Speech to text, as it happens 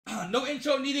No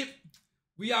intro needed.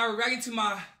 We are right into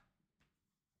my...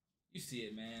 You see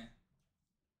it, man.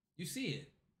 You see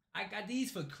it. I got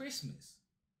these for Christmas.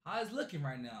 How it's looking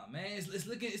right now, man? It's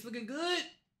looking good.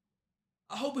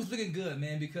 I hope it's looking good,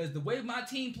 man, because the way my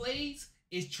team plays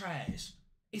is trash.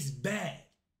 It's bad.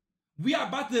 We are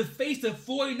about to face the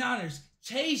 49ers.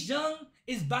 Chase Young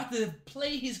is about to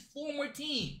play his former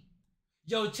team.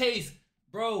 Yo, Chase,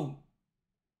 bro,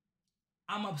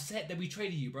 I'm upset that we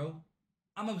traded you, bro.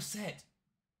 I'm upset.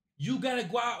 You gotta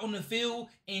go out on the field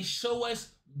and show us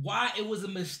why it was a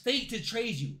mistake to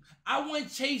trade you. I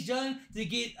want Chase Young to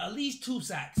get at least 2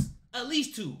 sacks. At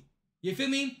least 2. You feel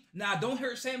me? Now, don't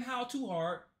hurt Sam Howell too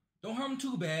hard. Don't hurt him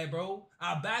too bad, bro.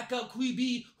 Our backup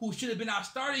QB, who should have been our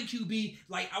starting QB,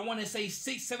 like I want to say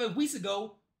 6-7 weeks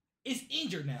ago, is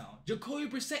injured now. Jacoby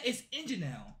Brissett is injured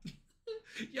now.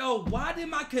 Yo, why did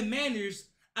my Commanders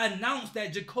announce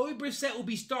that Jacoby Brissett will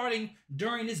be starting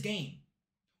during this game?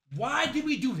 Why did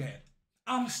we do that?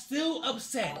 I'm still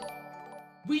upset.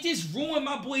 We just ruined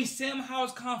my boy Sam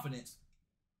Howell's confidence.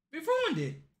 We ruined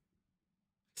it.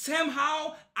 Sam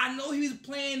Howell, I know he was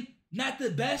playing not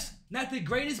the best, not the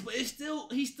greatest, but he's still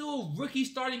a rookie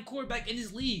starting quarterback in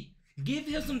this league. Give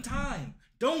him some time.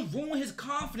 Don't ruin his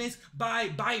confidence by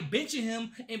benching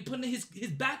him and putting his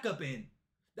backup in.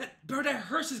 That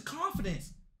hurts his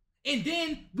confidence. And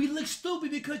then we look stupid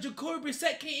because Jacoby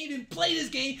Brissett can't even play this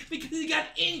game because he got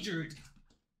injured.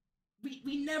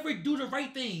 We never do the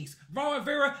right things. Ron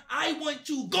Rivera, I want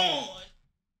you gone.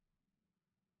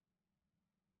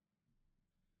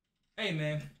 Hey,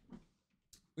 man.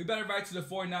 We better ride to the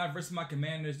 49ers versus my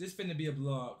Commanders. This finna be a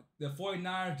blowout. The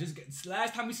 49ers,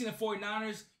 last time we seen the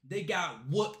 49ers, they got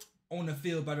whooped on the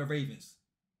field by the Ravens.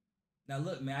 Now,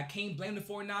 look, man, I can't blame the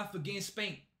 49ers for getting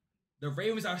spanked. The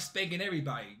Ravens are spanking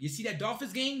everybody. You see that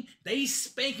Dolphins game? They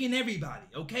spanking everybody,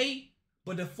 okay?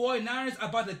 But the 49ers are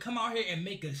about to come out here and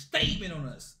make a statement on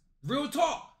us. Real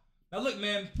talk. Now, look,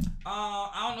 man,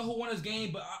 I don't know who won this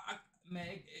game, but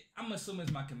I'm assuming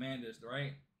it's my Commanders,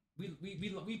 right?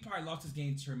 We probably lost this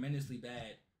game tremendously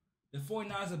bad. The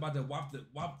 49ers are about to wop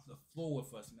the floor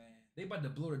with us, man. They about to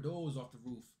blow the doors off the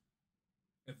roof.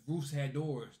 If roofs had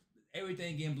doors,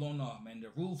 everything getting blown off, man. The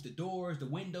roof, the doors, the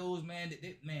windows, man.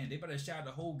 They better shout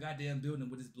the whole goddamn building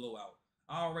with this blowout.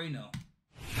 I already know.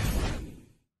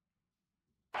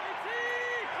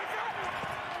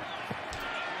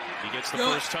 He gets the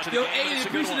first touch of the game. Aiden,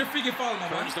 appreciate the freaking follow, my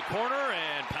turns the corner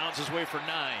and pounds his way for 9.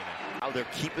 How they're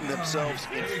keeping themselves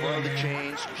in front of the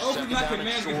chains. Hopefully my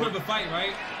Commanders can put up a fight,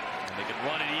 right? And they can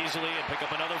run it easily and pick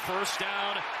up another first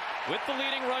down with the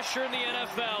leading rusher in the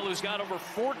NFL, who's got over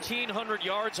 1,400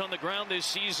 yards on the ground this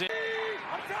season.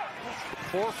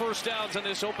 4 first downs on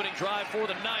this opening drive for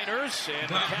the Niners. And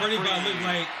McCaffrey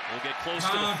will get close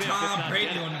to the 5th. Tom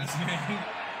Brady on us, man.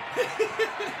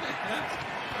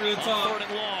 Real talk. 3rd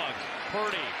and long.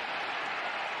 Purdy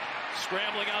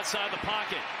scrambling outside the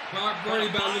pocket. Purdy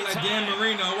about to look like Dan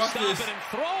Marino. Watch this. Stopping and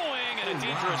throwing, and a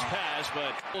dangerous pass,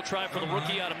 but we'll try for the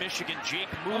rookie out of Michigan, Jake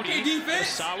Moody. Okay, defense.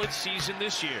 A solid season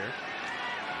this year.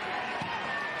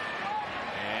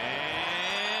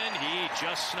 And he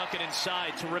just snuck it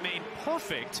inside to remain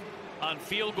perfect on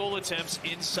field goal attempts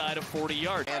inside of 40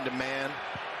 yards. Man-to-man.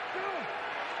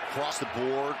 Across the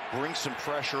board, bring some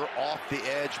pressure off the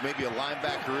edge, maybe a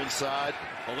linebacker inside.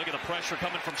 Well, look at the pressure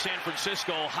coming from San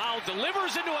Francisco. Howell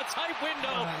delivers into a tight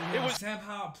window. It was Sam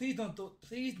Howell. Please don't,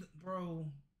 please, bro.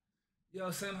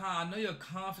 Yo, Sam Howell, I know your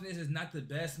confidence is not the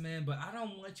best, man, but I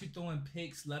don't want you throwing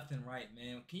picks left and right,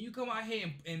 man. Can you come out here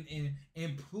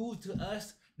and prove to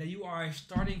us that you are a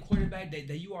starting quarterback,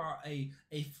 that you are a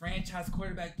franchise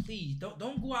quarterback? Please, don't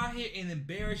go out here and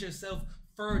embarrass yourself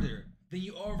further than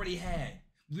you already had.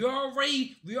 We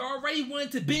already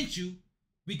wanted to bench you.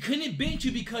 We couldn't bench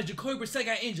you because Jacoby Brissett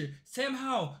got injured. Sam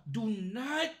Howell, do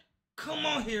not come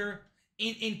on here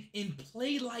and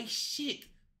play like shit.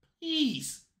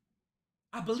 Please.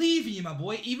 I believe in you, my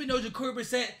boy. Even though Jacoby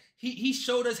Brissett, he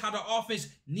showed us how the offense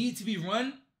needs to be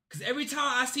run. Because every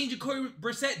time I seen Jacoby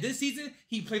Brissett this season,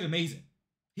 he played amazing.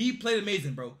 He played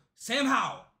amazing, bro. Sam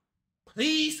Howell,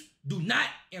 please do not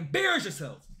embarrass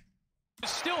yourself.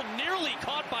 Still nearly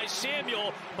caught by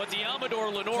Samuel, but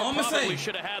Deommodore Lenoir probably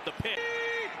should have had the pick.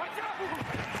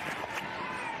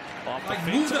 Off the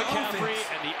fake to McCaffrey,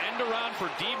 and the end around for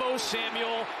Deebo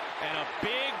Samuel, and a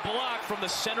big block from the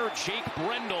center, Jake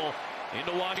Brendel.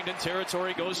 Into Washington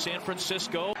territory goes San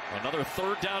Francisco. Another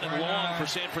 3rd down and long for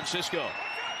San Francisco.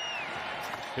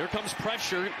 Here comes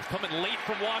pressure coming late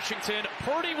from Washington.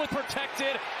 Purdy was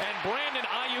protected, and Brandon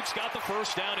Ayuk's got the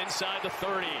first down inside the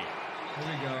 30. Here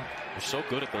we go. They're so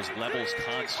good at those levels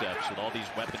concepts with all these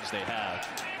weapons they have.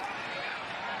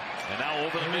 And now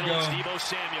over the middle, it's Deebo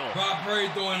Samuel. Brock Purdy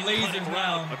throwing lasers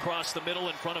around. Across the middle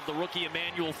in front of the rookie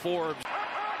Emmanuel Forbes.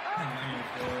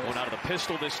 Going out of the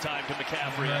pistol this time to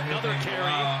McCaffrey. Another carry.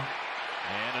 Wow.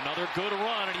 And another good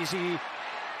run. And he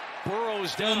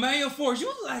burrows down. Emmanuel Forbes, you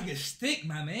look like a stick,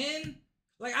 my man.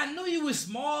 Like, I know you was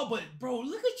small, but, bro,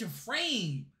 look at your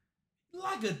frame. You look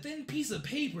like a thin piece of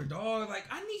paper, dog. Like,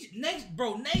 I need you,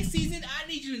 next season, I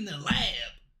need you in the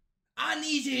lab. I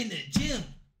need you in the gym.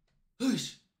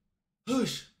 Hush,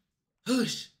 hush,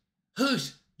 hush,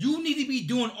 hush. You need to be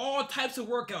doing all types of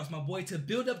workouts, my boy, to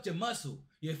build up your muscle.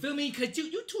 You feel me? Because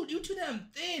you too damn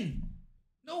thin.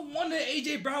 No wonder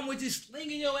A.J. Brown was just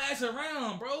slinging your ass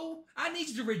around, bro. I need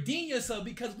you to redeem yourself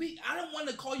because I don't want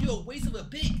to call you a waste of a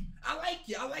pick. I like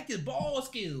you. I like your ball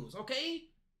skills, okay?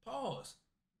 Pause.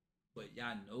 But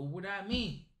y'all know what I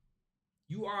mean.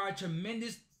 You are a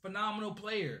tremendous, phenomenal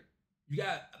player. You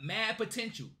got mad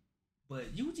potential.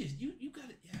 But you got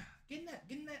it. Yeah.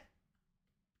 Getting that.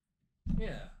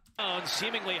 Yeah.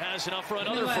 Seemingly has enough for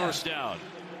another first down.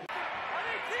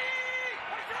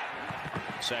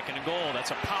 Second and goal. That's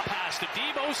a pop pass to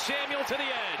Deebo Samuel to the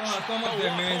edge. Come up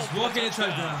there, man. Just walk in and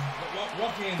touchdown.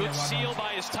 Walk in there. Good seal by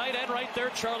his tight end right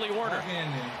there, Charlie Warner. Walk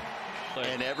in there.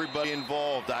 And everybody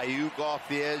involved. Ayuk off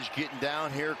the edge, getting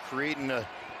down here, creating a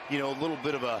little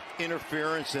bit of a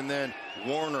interference, and then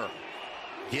Warner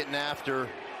getting after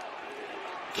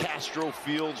Castro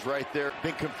Fields right there.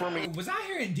 Been confirming. Was I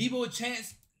hearing Deebo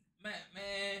chants?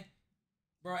 Man,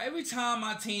 bro. Every time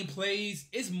my team plays,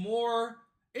 it's more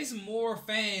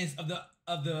fans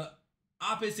of the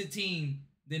opposite team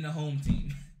than the home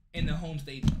team in the home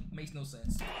stadium. Makes no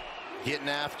sense. Getting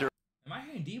after. Am I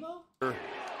hearing Deebo?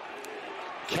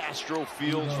 Castro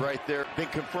Fields right there. Been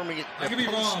confirming it. I could be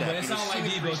wrong, but it sounds like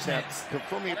Deebo snaps.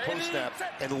 Confirming it post-snap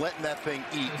and letting that thing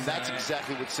eat. And that's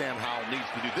exactly what Sam Howell needs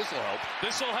to do. This will help.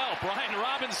 This will help. Brian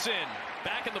Robinson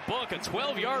back in the book. A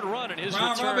 12-yard run in his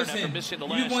Brian return Robinson, after missing the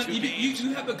last two games.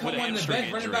 You have become one of the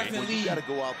best running backs in the league. You got to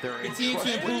go out there and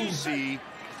trust what you see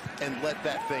and let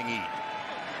that thing eat.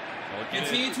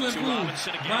 Continue to improve.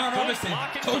 Brian Robinson,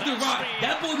 tote the rock.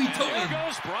 That boy be toting.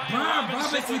 Brian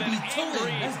Robinson be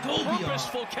toting. Let's go,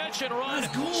 Purposeful catch and run.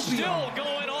 Let's go, Still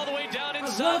going all the way down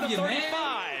inside the 35.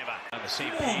 Man. On the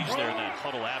same page there in that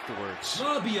huddle afterwards.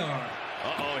 Love BR.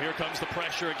 Uh-oh, here comes the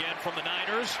pressure again from the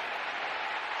Niners.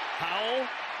 Howell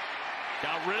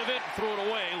got rid of it and threw it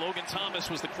away. Logan Thomas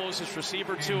was the closest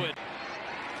receiver to it.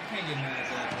 Can't get mad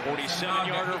at that.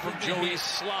 47-yarder from Joey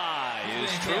Sly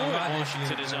is true.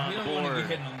 Washington is on the board.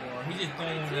 He just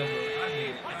throwing whatever.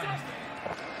 I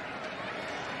understand.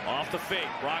 Off the fake,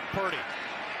 Brock Purdy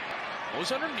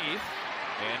goes underneath,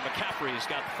 and McCaffrey has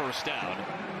got the first down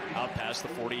out past the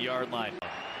 40-yard line.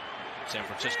 San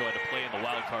Francisco had to play in the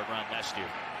wild card round last year.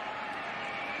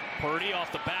 Purdy off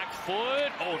the back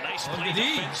foot. Oh, nice play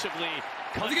defensively.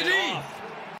 Cut it off.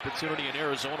 Opportunity in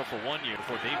Arizona for 1 year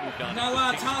before they moved on. Not a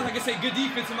lot of times I can say good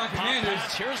defense in my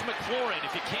Commanders. Here's McLaurin.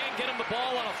 If you can't get him the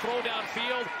ball on a throw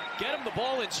downfield, get him the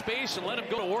ball in space and let him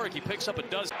go to work. He picks up a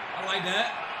dozen. I like that.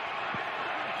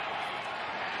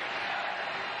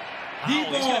 Deep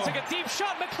ball. He's going to take a deep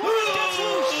shot. McLaurin gets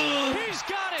loose. He's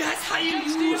got it. That's how you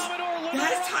use.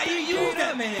 That's how you use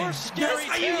that man. That's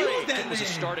how you use that man. It was a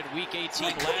start in week 18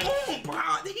 like, come on, bro.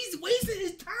 He's wasting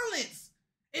his talents.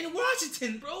 In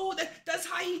Washington, bro, that's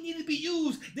how he needs to be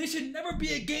used. There should never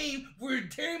be a game where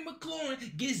Terry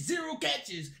McLaurin gets 0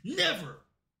 catches. Never.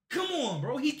 Come on,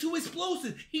 bro. He's too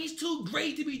explosive. He's too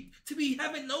great to be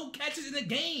having no catches in the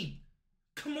game.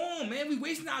 Come on, man. We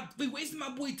wasting my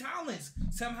boy talents.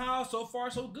 Somehow, so far,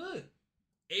 so good.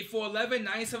 8 for 11,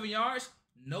 97 yards,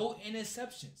 no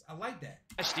interceptions. I like that.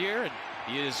 Last year, and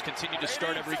he has continued to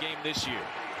start every game this year.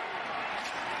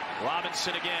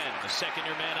 Robinson again, the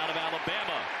second-year man out of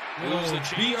Alabama. Moves the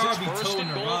chains. It's first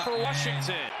and goal for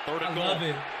Washington. Third and goal. I love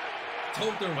it.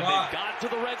 Tote the rock. When they've got to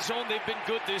the red zone, they've been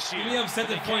good this year. Can we upset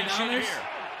the 49ers?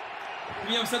 Can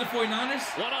we upset the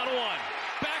 49ers? One-on-one.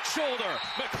 Back shoulder.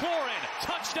 McLaurin.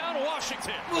 Touchdown,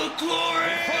 Washington.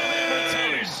 McLaurin!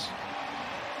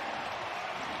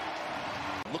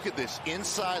 Look at this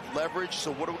inside leverage.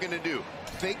 So what are we going to do?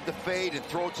 Fake the fade and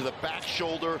throw it to the back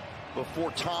shoulder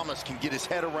before Thomas can get his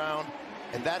head around.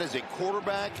 And that is a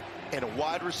quarterback and a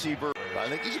wide receiver. I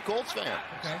think he's a Colts fan.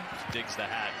 Okay. Digs the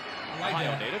hat. I like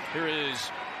Ohio that. native. Here is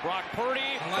Brock Purdy.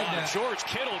 I like that. George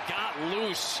Kittle got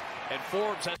loose. And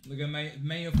Forbes has... Look at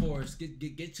Emmanuel Forbes.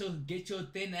 Get your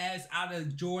thin ass out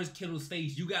of George Kittle's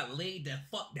face. You got laid the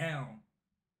fuck down.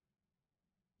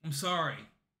 I'm sorry.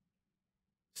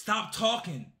 Stop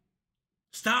talking.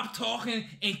 Stop talking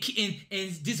and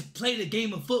just play the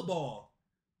game of football.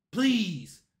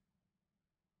 Please.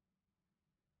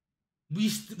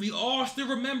 We all still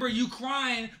remember you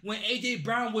crying when AJ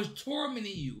Brown was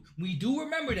tormenting you. We do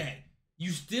remember that.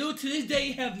 You still to this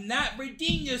day have not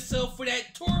redeemed yourself for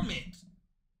that torment.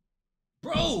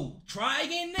 Bro, try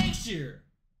again next year.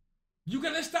 You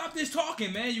gotta stop this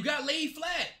talking, man. You got laid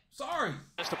flat. Sorry.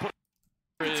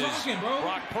 You're talking, bro.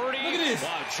 Brock Purdy. Look at this.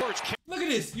 Wow, George Kittle. Look at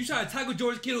this. You try to tackle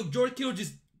George Kittle. George Kittle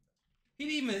just he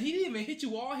didn't even hit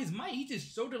you all his might. He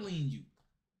just shoulder leaned you.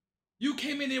 You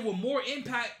came in there with more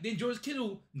impact than George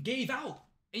Kittle gave out,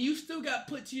 and you still got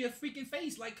put to your freaking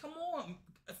face. Like, come on,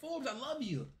 Forbes, I love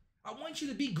you. I want you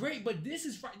to be great, but this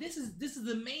is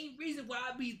the main reason why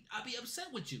I be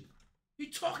upset with you. You're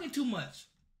talking too much.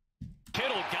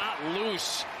 Kittle got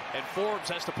loose, and Forbes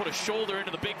has to put a shoulder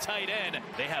into the big tight end.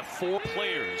 They have 4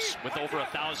 players with over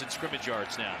 1,000 scrimmage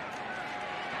yards now.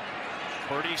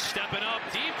 Purdy stepping up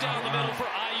deep down the middle for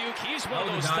Ayuk. He's one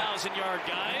of those 1,000-yard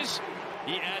guys.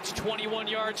 He adds 21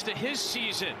 yards to his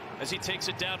season as he takes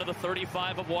it down to the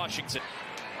 35 of Washington.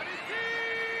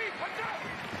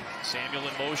 Samuel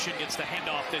in motion, gets the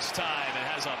handoff this time and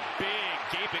has a big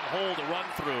gaping hole to run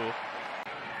through.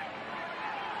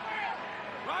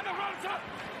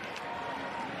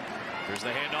 Here's the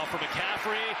handoff for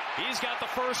McCaffrey. He's got the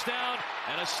first down,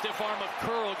 and a stiff arm of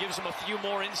Curl gives him a few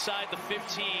more inside the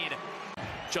 15.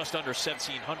 Just under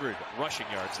 1,700 rushing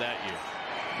yards that year.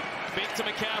 Fake to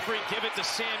McCaffrey, give it to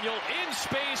Samuel in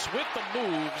space with the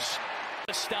moves.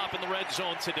 A stop in the red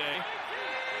zone today.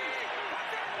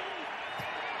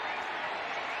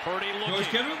 Purdy looking. George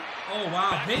Kittle? Oh,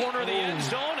 wow. Back corner of the end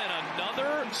zone, and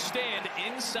another stand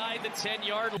inside the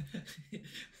 10-yard line.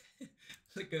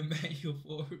 Look at Emmanuel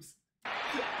Forbes.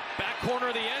 Back corner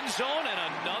of the end zone,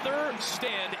 and another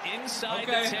stand inside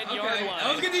the 10-yard line.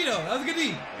 That was good D, though. That was good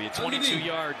D. Be a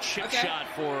 22-yard chip shot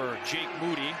for Jake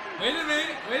Moody. Wait a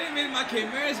minute. My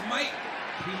Camaras might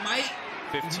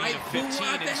 15 of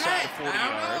 15 inside 40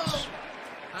 yards.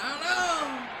 I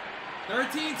don't know.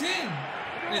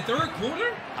 13-10. In the third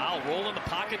quarter? I'll roll in the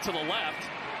pocket to the left.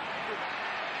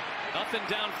 Nothing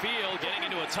downfield, getting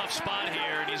into a tough spot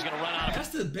here, and he's going to run out of. That's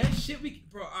the best shit we can.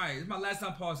 Bro, all right, this is my last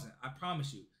time pausing. I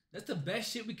promise you. That's the best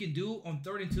shit we can do on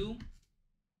 3rd and 2.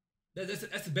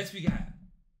 That's the best we got.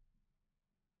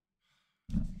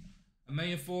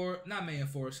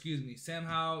 Excuse me. Sam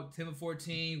Howell, 10 of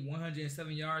 14,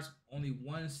 107 yards, only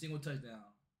 1 single touchdown.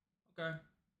 Okay.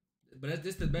 But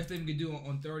that's the best thing we can do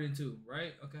on 3rd and 2,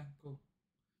 right? Okay, cool.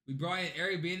 We brought in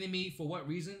Eric Bieniemy for what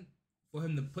reason? For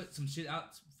him to put some shit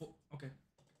out. Okay.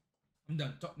 I'm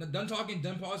done. Done talking,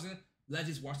 done pausing. Let's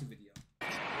just watch the video.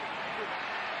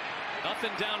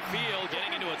 Nothing downfield,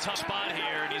 getting into a tough spot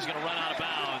here, and he's going to run out of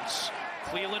bounds.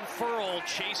 Cleveland Ferrell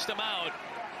chased him out.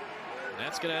 And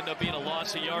that's going to end up being a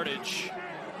loss of yardage.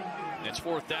 And it's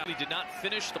 4th down. He did not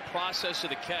finish the process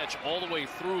of the catch all the way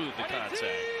through the contact.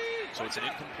 So it's an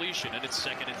incompletion, and it's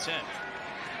 2nd and 10.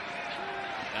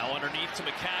 Now underneath to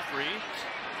McCaffrey.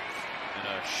 And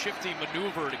a shifty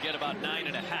maneuver to get about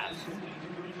 9.5.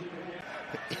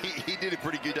 He did a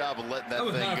pretty good job of letting that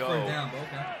thing go,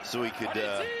 so he could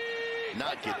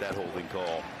not get that holding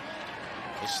call.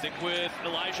 We'll stick with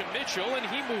Elijah Mitchell, and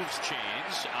he moves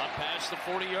chains out past the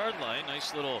 40-yard line.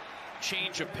 Nice little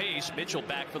change of pace. Mitchell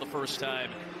back for the first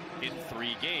time in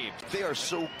 3 games. They are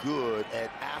so good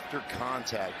at after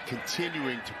contact,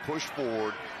 continuing to push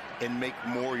forward and make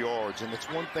more yards, and it's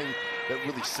one thing that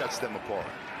really sets them apart.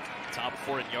 Top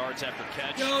 4 in yards after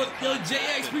catch. Yo,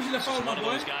 JX, we should have followed my boy.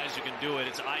 One of those guys who can do it.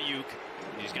 It's Ayuk.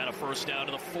 He's got a first down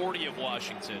to the 40 of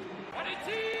Washington.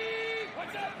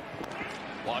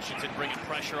 Washington bringing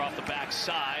pressure off the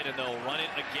backside, and they'll run it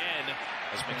again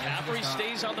as McCaffrey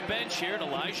stays on the bench here, and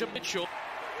Elijah Mitchell.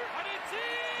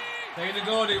 They're going to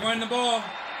go. They run the ball.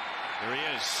 There he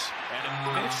is.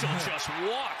 And Mitchell just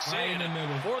walks in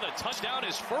for the touchdown,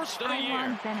 his first of the year.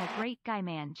 Juan Zen, a great guy,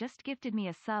 man, just gifted me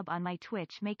a sub on my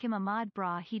Twitch. Make him a mod,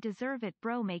 brah. He deserve it,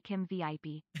 bro. Make him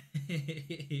VIP.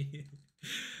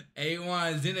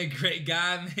 A1 Zen, a great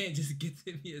guy, man. Just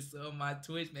gifted me a sub on my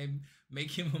Twitch.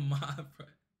 Make him a mod, bro.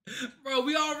 Bro,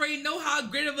 we already know how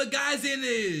great of a guy Zen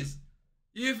is.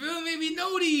 You feel me? We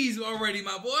know these already,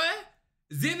 my boy.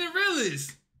 Zen the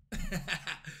realist.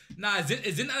 Nah,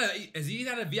 is he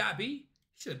not a VIP? He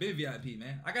should have been VIP,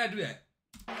 man. I gotta do that.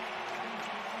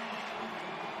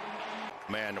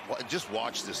 Man, just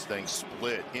watch this thing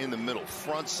split in the middle.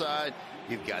 Front side,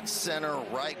 you've got center,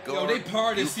 right guard. Yo, they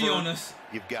party C on us.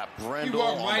 You've got Brendel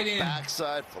on the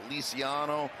backside,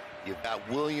 Feliciano. You've got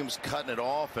Williams cutting it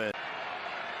off. And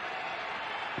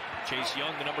Chase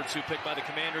Young, the number 2 pick by the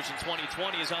Commanders in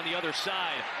 2020, is on the other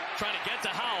side, trying to get to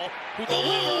Howell, who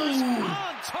delivers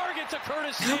on target to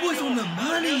Curtis Samuel. That was on the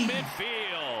money.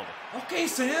 Midfield. Okay,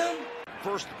 Sam.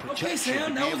 First, the protection. Okay,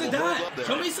 Sam, that was a dot.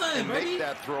 Show me something, baby. Make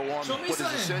that throw on Show me what is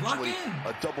something. Lock essentially in.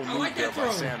 a double move like there that by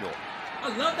throw. Samuel. I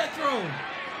love that throw.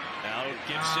 Now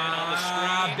Gibson on the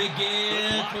screen. Big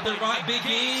Gib. Put the rock. Big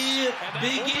Gib.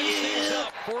 Big Gib.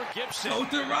 For Gibson.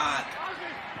 Put the rock.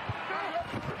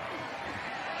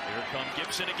 Here come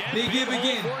Gibson again. Big Gib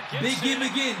again. Big Gib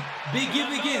again. Big Gib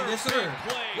again. Yes, sir.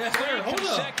 Yes, sir. Hold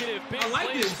up. I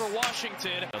like this. For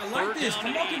Washington. I like this.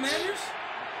 Come on, Commanders.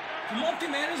 Come on,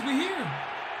 Commanders. We're here.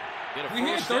 We're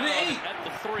here. 3rd and 8. At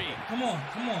the 3. Come on.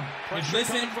 Come on. Pressure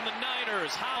coming from the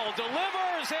Niners. Howell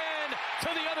delivers in to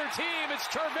the other team. It's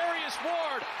Charvarius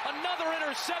Ward. Another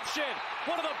interception.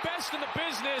 One of the best in the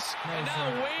business. No, and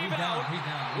now sir. wave it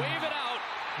out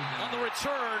on the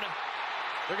return.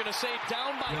 They're going to say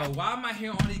down by... Yo, why am I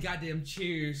hearing all these goddamn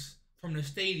cheers from the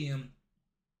stadium?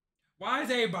 Why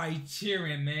is everybody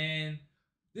cheering, man?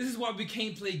 This is why we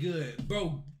can't play good.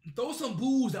 Bro, throw some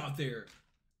boos out there.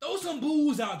 Throw some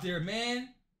boos out there, man.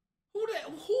 Who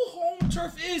home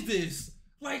turf is this?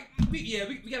 Like, we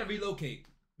gotta relocate.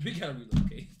 We gotta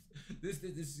relocate. This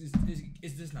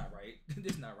is not right.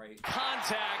 This is not right.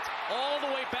 Contact all the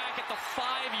way back at the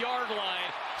 5-yard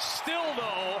line. Still,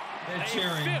 though, they're a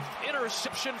cheering. 5th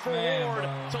interception for Ward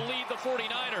to lead the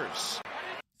 49ers.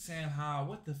 Sam Howell,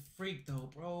 what the freak, though,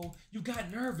 bro? You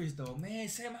got nervous, though, man.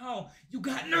 Sam Howell, you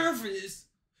got nervous.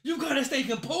 You gotta stay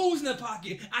composed in the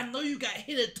pocket. I know you got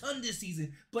hit a ton this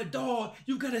season, but dog,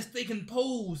 you gotta stay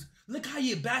composed. Look how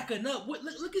you're backing up. Look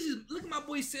at my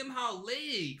boy Sam Howell's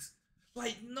legs.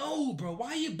 Like, no, bro.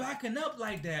 Why are you backing up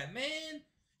like that, man?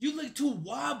 You look too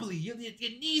wobbly. Your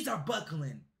knees are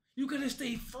buckling. You gotta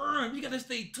stay firm. You gotta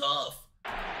stay tough.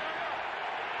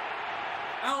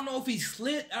 I don't know if he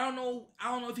slipped. I don't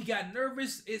know if he got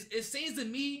nervous. It seems to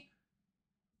me,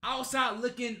 outside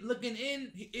looking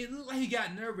in, it looked like he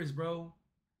got nervous, bro.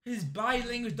 His body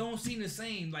language don't seem the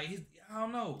same. Like, I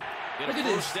don't know. Look at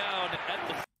this. Down at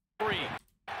the 3.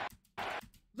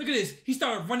 Look at this. He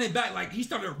started running back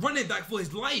for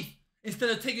his life.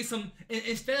 Instead of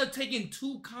taking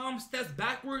 2 calm steps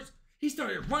backwards, he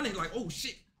started running like, oh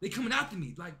shit, they coming after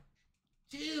me. Like,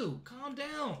 chill, calm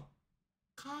down.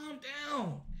 Calm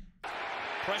down.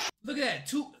 Pressure. Look at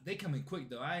that. They coming quick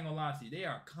though. I ain't gonna lie to you. They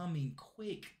are coming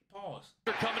quick. Pause.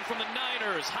 They're coming from the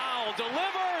Niners. Howell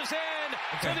delivers in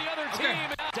to the other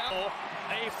team. Down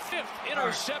a 5th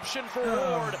interception for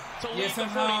Ward to lead the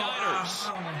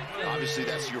 49ers. Obviously,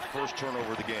 that's your first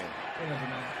turnover of the game. Whatever,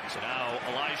 man. So now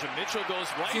Elijah Mitchell goes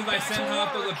right Seems back like Sam Howell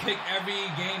throws to a pick every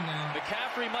game now.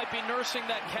 McCaffrey might be nursing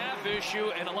that calf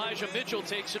issue, and Elijah Mitchell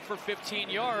takes it for 15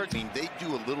 yards. I mean, they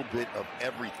do a little bit of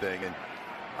everything, and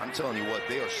I'm telling you what,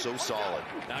 they are so solid.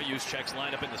 Now Juszczyk's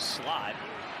line up in the slot.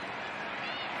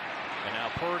 And now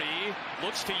Purdy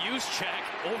looks to Juszczyk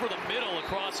over the middle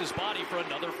across his body for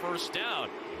another first down.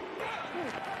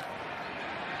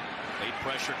 Late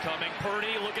pressure coming.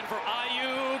 Purdy looking for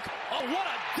Ayuk. Oh, what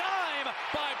a dime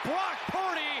by Brock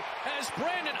Purdy as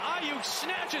Brandon Ayuk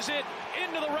snatches it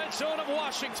into the red zone of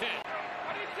Washington.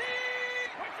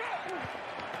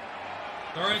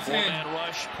 3rd and 10. 4-man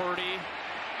rush. Purdy.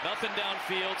 Nothing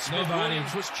downfield. Smith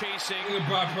Williams was chasing. Look at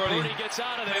Brock Purdy. Purdy gets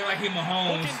out of there. Like he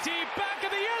Mahomes. Looking deep back of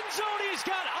the end zone. He's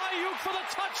got Ayuk for the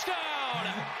touchdown.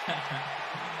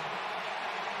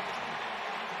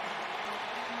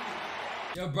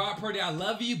 Yo, Brock Purdy, I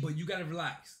love you, but you gotta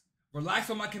relax. Relax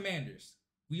on my Commanders.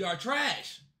 We are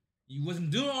trash. You wasn't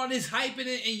doing all this hyping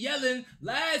and yelling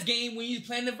last game when you was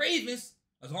playing the Ravens.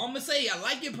 That's all I'm gonna say. I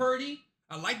like it, Purdy.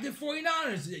 I like the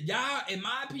 49ers. Y'all, in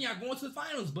my opinion, are going to the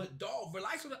finals. But dog,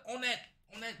 relax on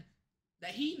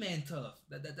that He-Man tough.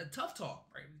 That tough talk.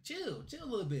 Right? Chill a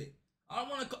little bit. I don't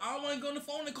want to go on the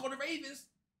phone and call the Ravens.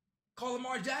 Call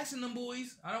Lamar Jackson, them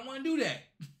boys. I don't want to do that.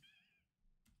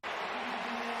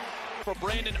 For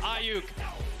Brandon Ayuk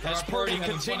as Purdy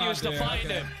continues to find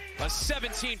him. A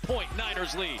 17-point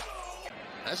Niners lead.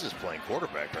 That's just playing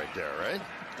quarterback right there, right?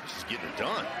 Just getting it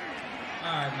done. All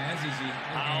right, man, that's easy.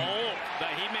 Oh,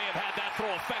 he may have had that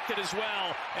throw affected as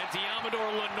well. And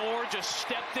Deommodore Lenoir just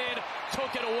stepped in,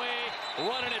 took it away,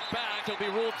 running it back. He'll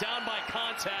be ruled down by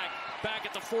contact back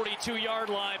at the 42-yard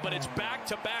line, but it's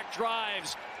back-to-back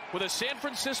drives with a San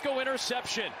Francisco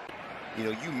interception. You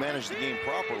know, you manage the game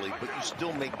properly, but you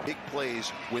still make big plays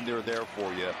when they're there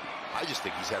for you. I just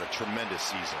think he's had a tremendous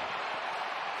season.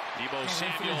 Deebo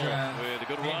Samuel with a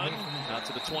good run out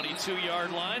to the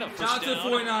 22-yard line. Shout out to the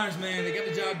 49ers, man. They got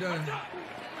the job done.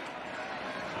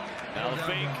 Now the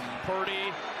fake.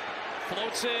 Purdy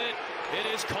floats it. It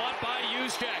is caught by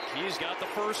Juszczyk. He's got the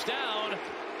first down.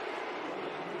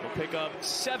 We'll pick up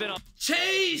 7.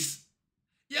 Chase!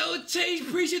 Yo, Chase,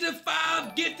 appreciate the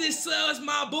 5 gifted subs,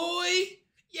 my boy.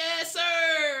 Yes,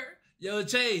 sir. Yo,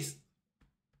 Chase.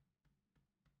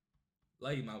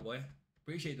 Love you, my boy.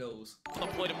 Appreciate those. On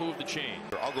play to move the chain.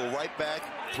 I'll go right back,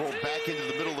 throw back into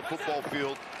the middle of the football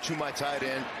field to my tight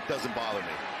end. Doesn't bother me.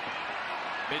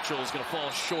 Mitchell is going to fall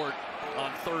short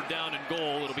on 3rd down and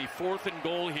goal. It'll be 4th and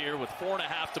goal here with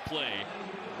 4.5 to play.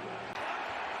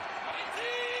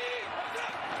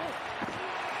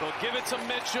 They'll give it to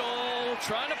Mitchell,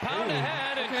 trying to pound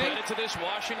ahead, and credit to this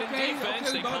Washington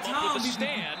defense. They come up with a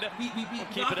stand.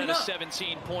 Keep it at a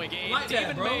 17-point game. Like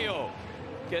David that, Mayo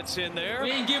gets in there.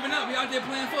 We ain't giving up. We out there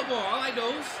playing football. I like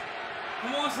those.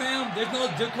 Come on, Sam. There's no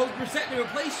Jacoby Brissett to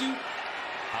replace you.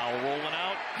 Howell rolling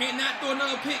out. Can't not throw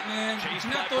another pick, man. Chased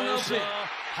Cannot by throw another Bosa. pick.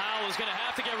 Howell is going to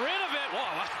have to get rid of it.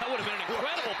 Wow, that would have been an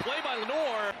incredible play by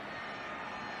Lenore.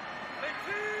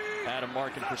 Adam,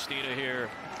 Mark, and Christina here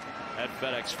at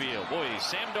FedEx Field. Boy,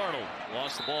 Sam Darnold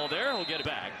lost the ball there. He'll get it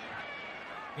back.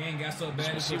 He ain't got so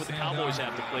bad. We'll see what the Cowboys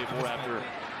have to play for after the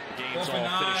games all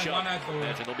finish up. I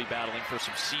imagine they'll be battling for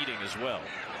some seeding as well.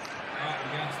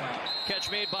 Catch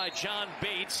made by John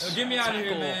Bates. Yo, get me out of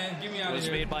here, man. Get me out of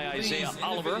here. Was made by Isaiah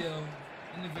Oliver.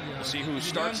 We'll see who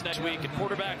starts next week at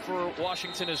quarterback for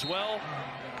Washington as well.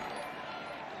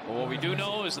 But what we do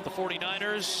know is that the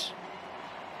 49ers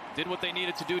did what they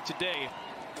needed to do today.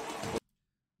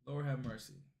 Lord have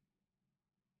mercy.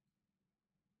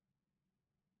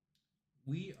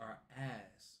 We are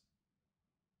ass.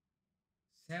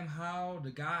 Sam Howell,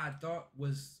 the guy I thought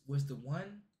was the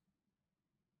one,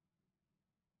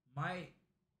 I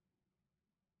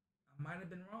might have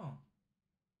been wrong.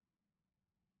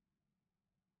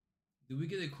 Do we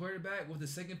get a quarterback with the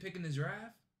 2nd pick in the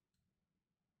draft?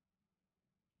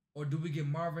 Or do we get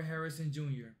Marvin Harrison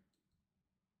Jr.?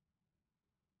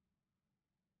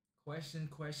 Questions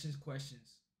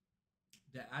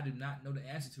that I do not know the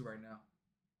answer to right now.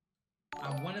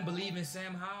 I want to believe in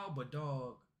Sam Howell, but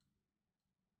dog.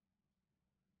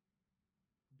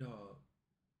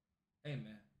 Hey,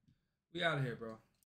 man. We out of here, bro.